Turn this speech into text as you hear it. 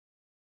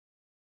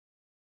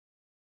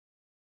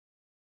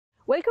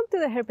Welcome to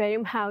the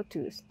Herbarium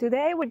How-Tos.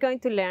 Today we're going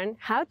to learn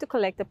how to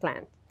collect a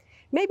plant.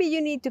 Maybe you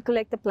need to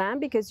collect a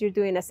plant because you're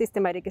doing a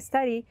systematic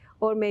study,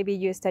 or maybe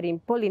you're studying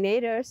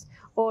pollinators,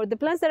 or the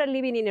plants that are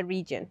living in a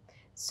region.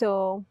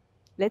 So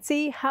let's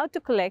see how to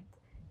collect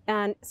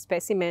a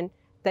specimen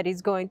that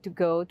is going to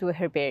go to a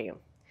herbarium.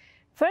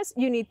 First,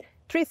 you need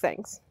three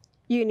things.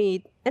 You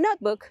need a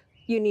notebook,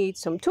 you need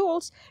some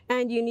tools,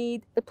 and you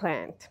need a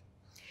plant.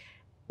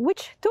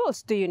 Which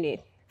tools do you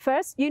need?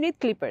 First, you need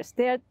clippers.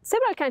 There are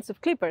several kinds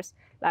of clippers,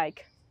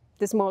 like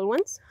the small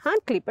ones, hand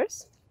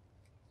clippers.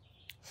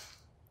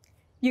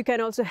 You can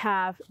also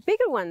have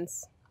bigger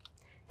ones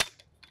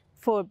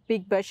for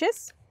big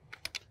bushes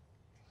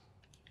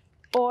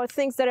or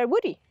things that are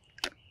woody.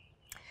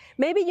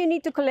 Maybe you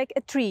need to collect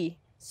a tree.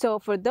 So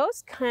for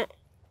those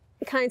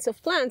kinds of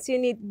plants, you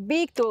need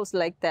big tools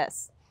like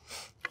this.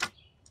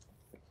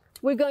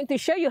 We're going to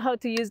show you how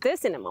to use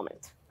this in a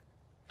moment.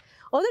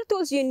 Other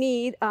tools you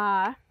need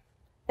are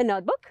a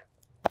notebook.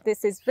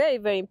 This is very,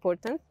 very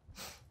important.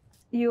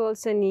 You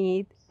also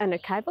need an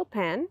archival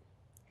pen,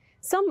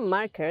 some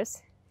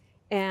markers,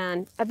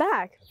 and a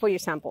bag for your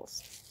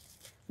samples.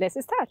 Let's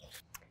start.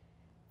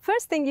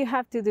 First thing you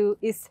have to do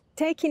is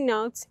taking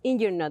notes in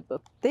your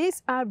notebook.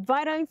 These are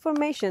vital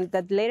information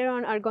that later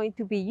on are going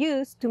to be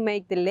used to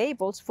make the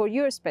labels for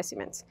your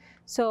specimens.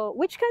 So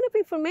which kind of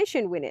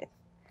information we need?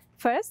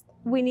 First,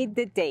 we need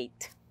the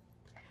date.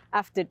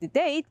 After the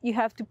date, you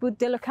have to put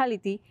the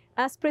locality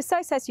as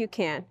precise as you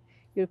can.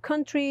 Your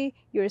country,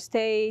 your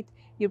state,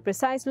 your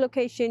precise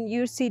location,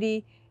 your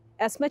city.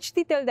 As much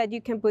detail that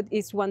you can put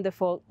is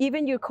wonderful.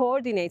 Even your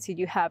coordinates if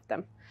you have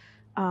them.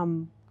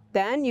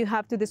 Then you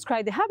have to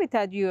describe the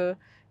habitat you're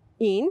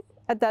in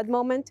at that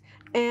moment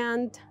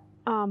and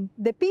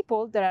the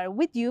people that are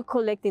with you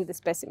collecting the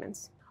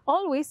specimens.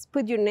 Always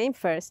put your name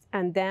first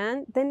and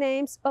then the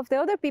names of the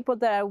other people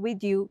that are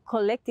with you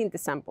collecting the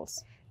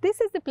samples. This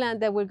is the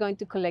plant that we're going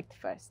to collect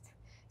first.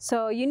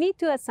 So you need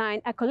to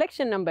assign a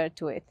collection number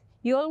to it.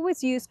 You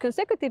always use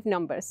consecutive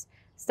numbers,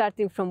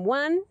 starting from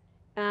 1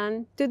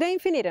 and to the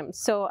infinitum.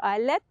 So I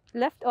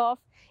left off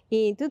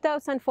in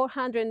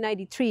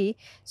 2493,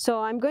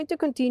 so I'm going to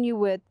continue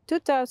with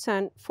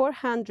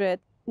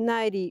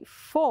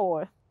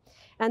 2494.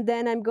 And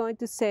then I'm going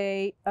to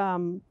say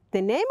the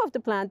name of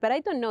the plant, but I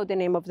don't know the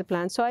name of the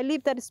plant, so I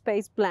leave that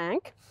space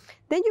blank.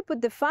 Then you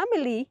put the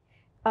family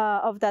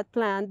of that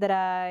plant that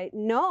I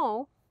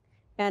know,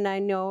 and I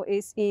know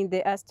is in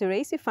the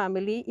Asteraceae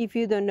family. If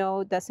you don't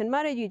know, it doesn't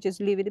matter, you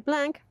just leave it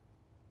blank.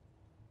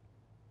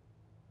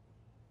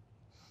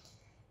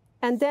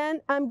 And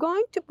then I'm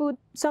going to put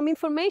some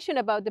information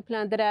about the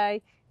plant that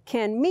I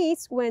can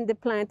miss when the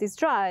plant is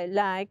dry,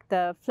 like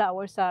the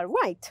flowers are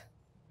white.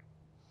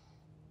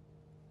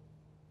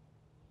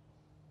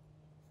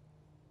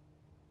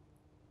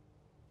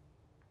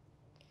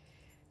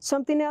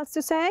 Something else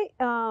to say?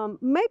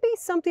 Maybe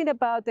something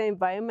about the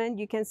environment.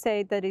 You can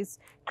say that it's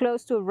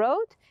close to a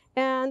road,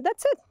 and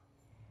that's it.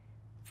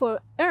 For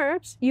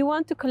herbs, you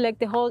want to collect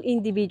the whole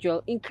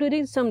individual,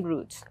 including some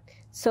roots.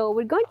 So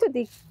we're going to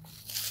dig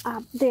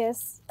up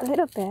this a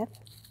little bit.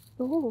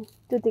 Ooh,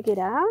 to dig it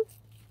out.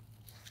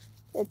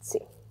 Let's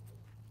see.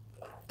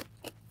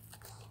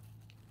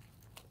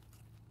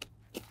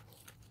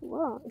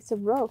 Wow, it's a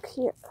rock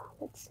here.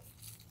 Let's see.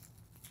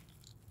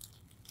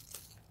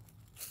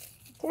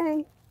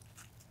 Okay.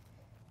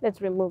 Let's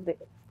remove the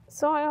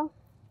soil,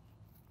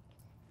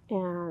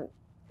 and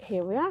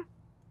here we are.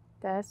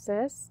 This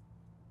is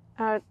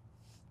a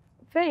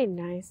very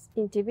nice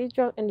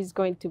individual, and it's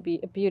going to be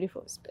a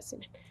beautiful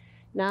specimen.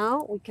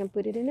 Now we can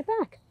put it in a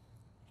bag.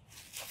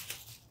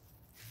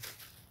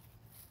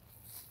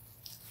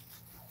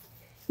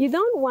 You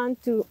don't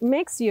want to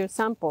mix your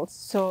samples,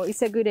 so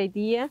it's a good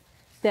idea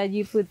that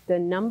you put the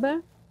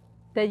number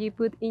that you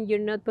put in your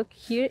notebook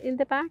here in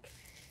the bag,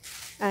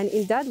 and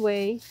in that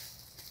way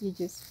you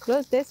just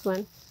close this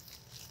one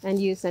and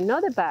use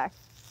another bag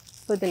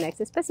for the next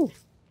specimen.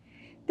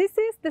 This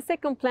is the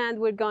second plant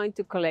we're going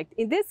to collect.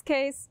 In this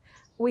case,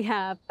 we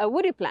have a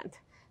woody plant.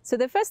 So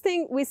the first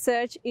thing we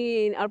search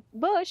in our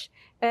bush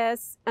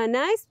is a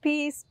nice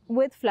piece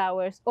with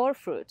flowers or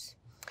fruits.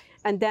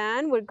 And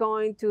then we're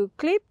going to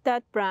clip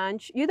that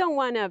branch. You don't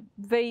want a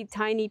very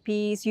tiny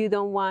piece. You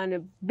don't want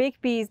a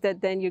big piece that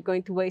then you're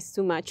going to waste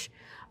too much.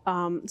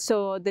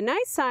 So the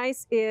nice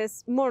size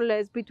is more or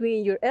less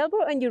between your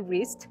elbow and your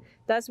wrist.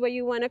 That's where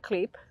you want to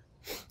clip.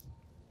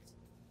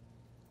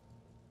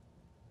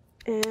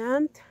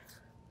 And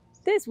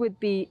this would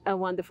be a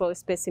wonderful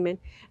specimen.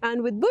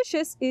 And with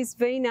bushes, it's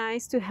very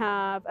nice to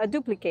have a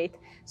duplicate.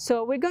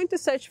 So we're going to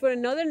search for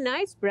another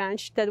nice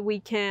branch that we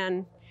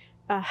can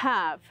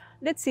have.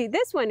 Let's see,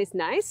 this one is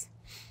nice.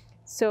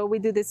 So we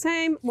do the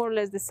same, more or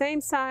less the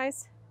same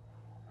size,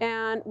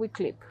 and we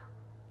clip.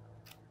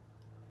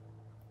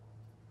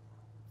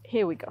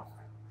 Here we go.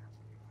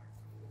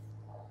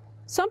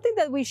 Something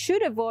that we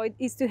should avoid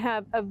is to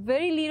have a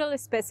very little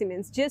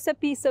specimens, just a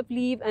piece of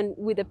leaf and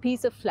with a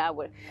piece of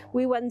flower.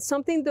 We want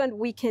something that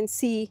we can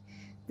see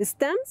the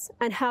stems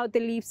and how the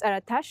leaves are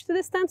attached to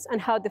the stems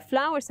and how the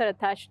flowers are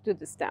attached to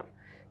the stem.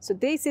 So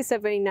this is a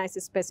very nice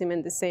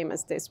specimen, the same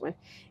as this one.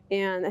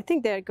 And I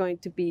think they're going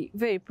to be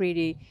very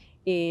pretty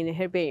in a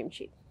herbarium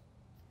sheet.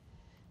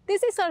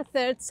 This is our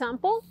third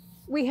sample.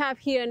 We have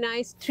here a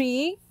nice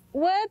tree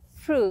with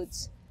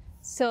fruits.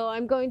 So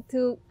I'm going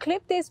to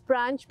clip this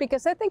branch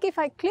because I think if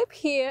I clip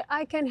here,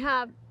 I can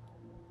have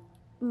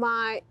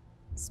my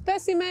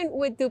specimen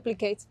with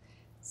duplicates.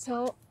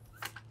 So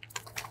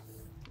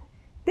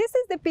this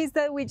is the piece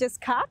that we just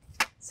cut.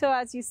 So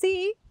as you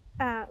see,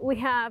 we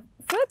have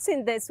fruits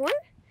in this one,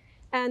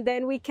 and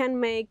then we can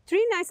make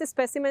 3 nice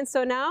specimens.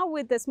 So now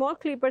with the small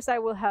clippers, I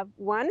will have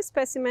 1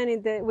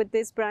 specimen with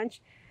this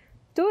branch,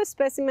 2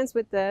 specimens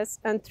with this,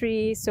 and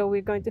 3. So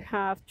we're going to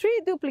have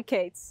 3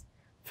 duplicates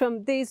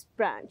from this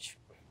branch.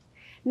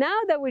 Now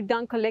that we're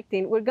done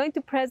collecting, we're going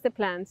to press the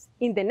plants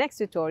in the next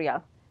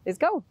tutorial. Let's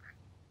go.